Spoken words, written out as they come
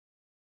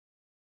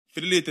For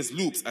the latest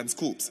loops and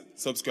scoops,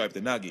 subscribe to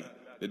Nagi,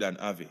 the Dan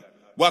Avi.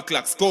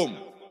 Waklaks come!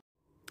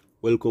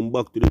 Welcome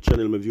back to the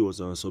channel, my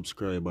viewers and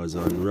subscribers.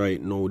 And right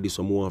now, this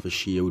one more of a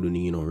share with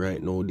you, right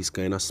now, this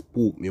kind of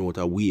spook me out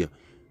of way.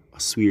 I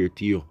swear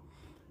to you.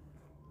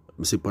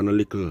 I see on a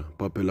little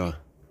popular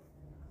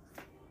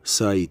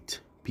site,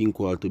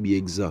 Pinkwall to be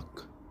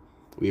exact,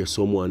 where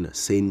someone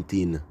sent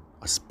in,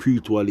 a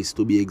spiritualist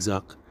to be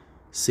exact,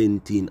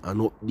 sent in an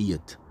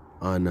update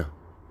on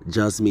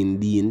Jasmine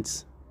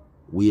Dean's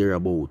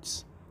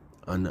whereabouts.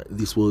 And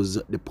this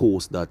was the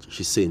post that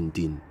she sent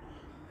in.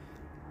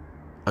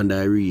 And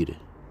I read,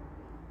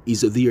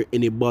 "Is there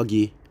any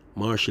boggy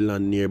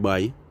marshland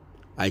nearby?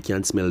 I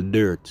can smell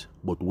dirt,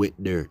 but wet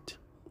dirt.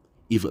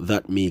 If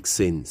that makes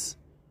sense.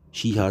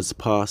 She has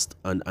passed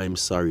and I'm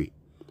sorry.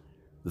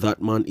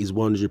 That man is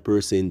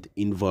 100%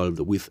 involved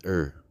with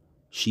her.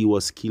 She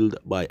was killed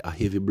by a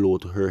heavy blow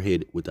to her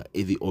head with a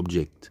heavy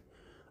object.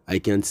 I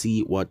can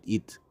see what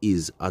it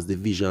is as the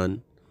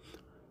vision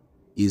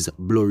is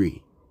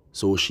blurry.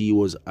 So she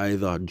was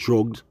either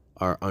drugged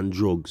or on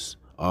drugs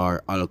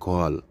or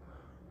alcohol.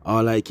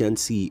 All I can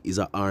see is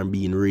an arm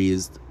being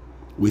raised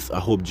with a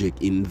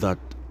object in that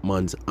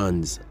man's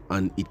hands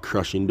and it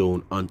crashing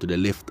down onto the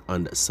left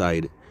hand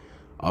side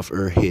of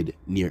her head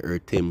near her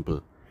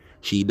temple.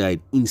 She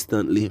died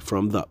instantly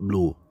from that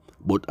blow,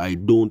 but I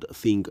don't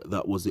think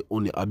that was the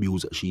only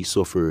abuse she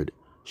suffered.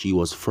 She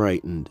was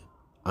frightened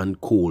and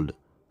cold,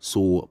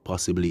 so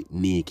possibly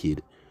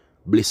naked.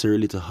 Bless her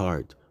little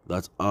heart.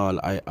 That's all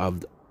I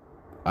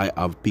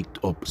have picked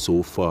up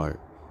so far."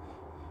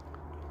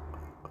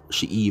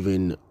 She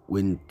even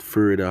went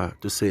further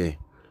to say,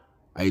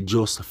 "I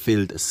just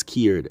felt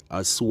scared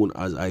as soon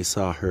as I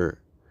saw her.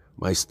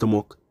 My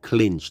stomach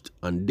clenched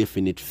and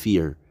definite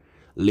fear.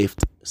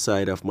 Left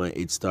side of my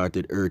head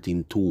started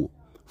hurting too.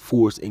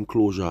 Forced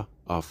enclosure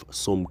of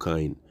some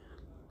kind.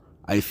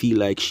 I feel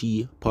like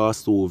she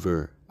passed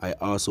over. I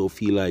also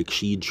feel like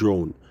she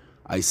drowned.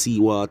 I see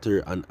water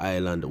and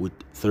island with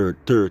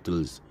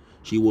turtles.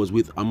 She was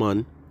with a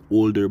man,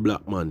 older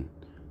black man.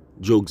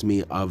 Drugs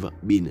may have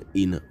been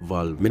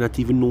involved." Me not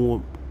even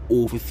know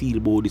how to feel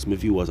about this, my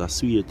viewers. I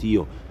swear to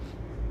you.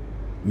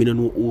 Me don't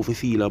know how to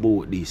feel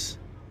about this.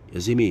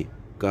 You see me?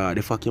 Because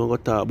the fact you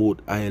want to talk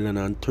about island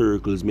and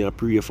turtles, me I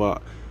pray for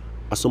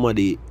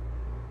somebody,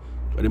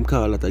 what them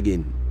call that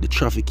again? The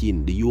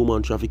trafficking, the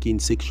human trafficking,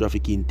 sex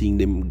trafficking thing,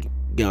 them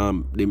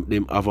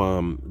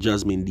have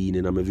Jasmine Dean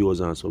and my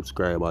viewers and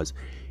subscribers.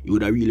 It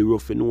would have really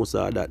rough to know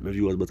that, my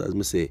viewers, but as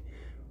me say,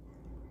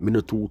 me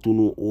not too to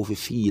know how to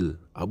feel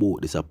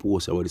about this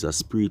post, about this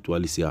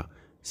spiritualist here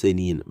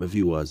sending my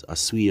viewers. I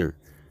swear,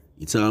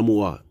 it's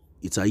almost,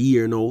 it's a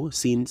year now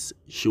since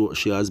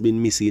she has been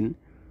missing.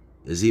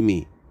 You see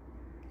me?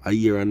 A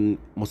year and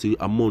must be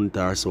a month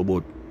or so,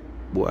 but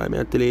boy, I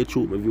may tell you the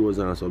truth, my viewers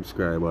and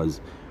subscribers.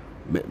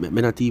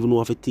 Me not even know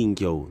what to think,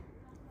 yo.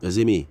 You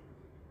see me?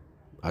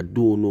 I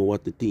don't know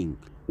what to think.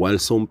 While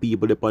some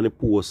people upon the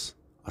post,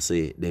 I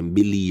say them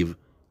believe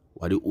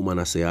what the woman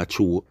I say are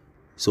true.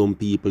 Some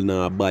people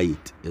now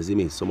bite. You see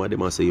me? Some of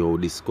them I say, yo,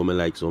 this coming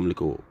like some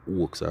little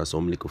hoax or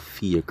some little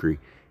fakery.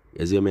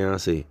 You see me? I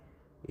say,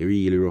 it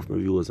really rough, my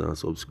viewers and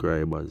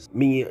subscribers.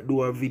 Me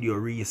do a video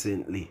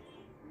recently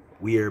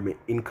where me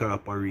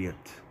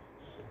incorporate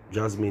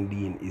Jasmine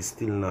Dean is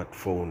still not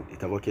found.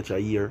 It will catch a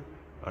year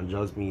and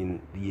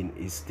Jasmine Dean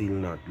is still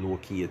not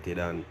located.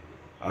 And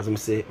as I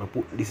say, I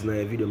put this in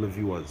a video, my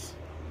viewers.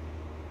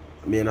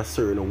 Me and a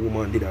certain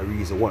woman did a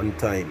reason one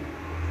time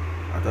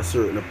at a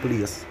certain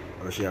place,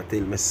 and she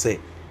tell me say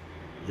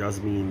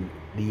Jasmine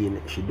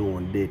Dean she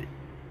don't dead.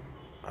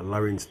 At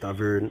Lawrence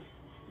Tavern,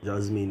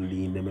 Jasmine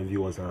Dean, them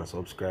viewers and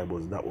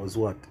subscribers, that was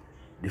what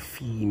the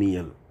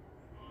female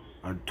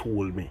had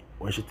told me.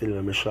 When she tell me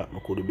I'm shocked, I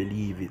couldn't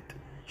believe it.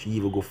 She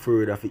even go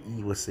further for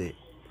even say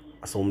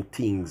some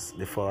things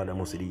the father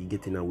must be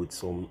getting out with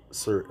some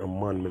certain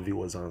man, my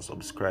viewers and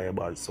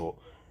subscribers. So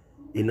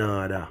in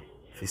order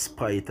to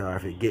spite her,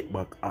 to get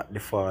back at the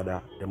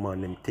father, the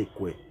man them take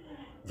away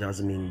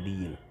Jasmine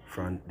Dean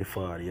from the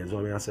father. You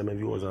know what I say, my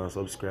viewers and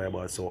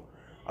subscribers. So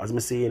as I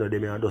say, you know, they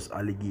may just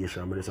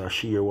allegation, I just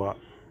share what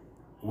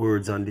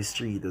words on the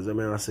street. As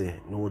I say,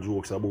 no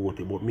jokes about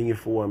it. But me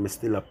for me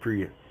still a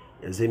pray.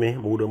 You see me? I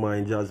wouldn't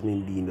mind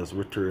Jasmine Dean just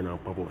return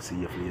and pop up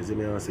safely. You see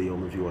me? I say, yo,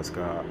 my viewers,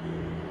 cause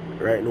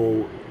right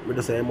now, I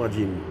just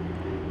imagine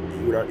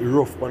a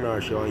rough on her,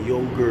 she a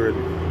young girl.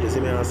 You see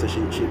me? I say,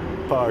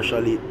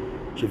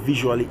 she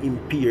visually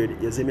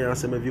impaired. You see me? I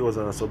say, my viewers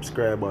and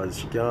subscribers,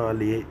 she can't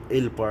only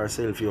help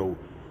herself, yo.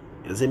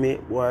 You see me?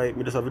 Why? I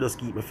just have to just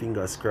keep my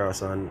fingers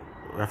crossed and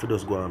I have to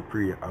just go and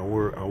pray and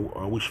work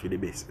and wish for the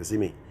best. You see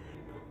me?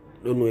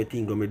 Don't know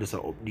anything, I'm just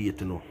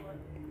update, you know.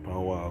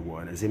 Power go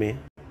on, you see me?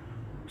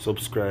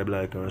 Subscribe,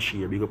 like, and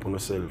share. Big up on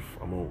yourself.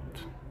 I'm out.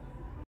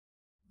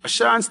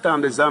 Sean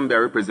Stam, the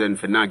Zambia represent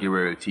for Nagi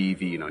World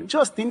TV, you know.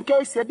 Just in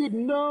case you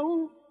didn't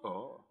know.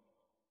 Oh.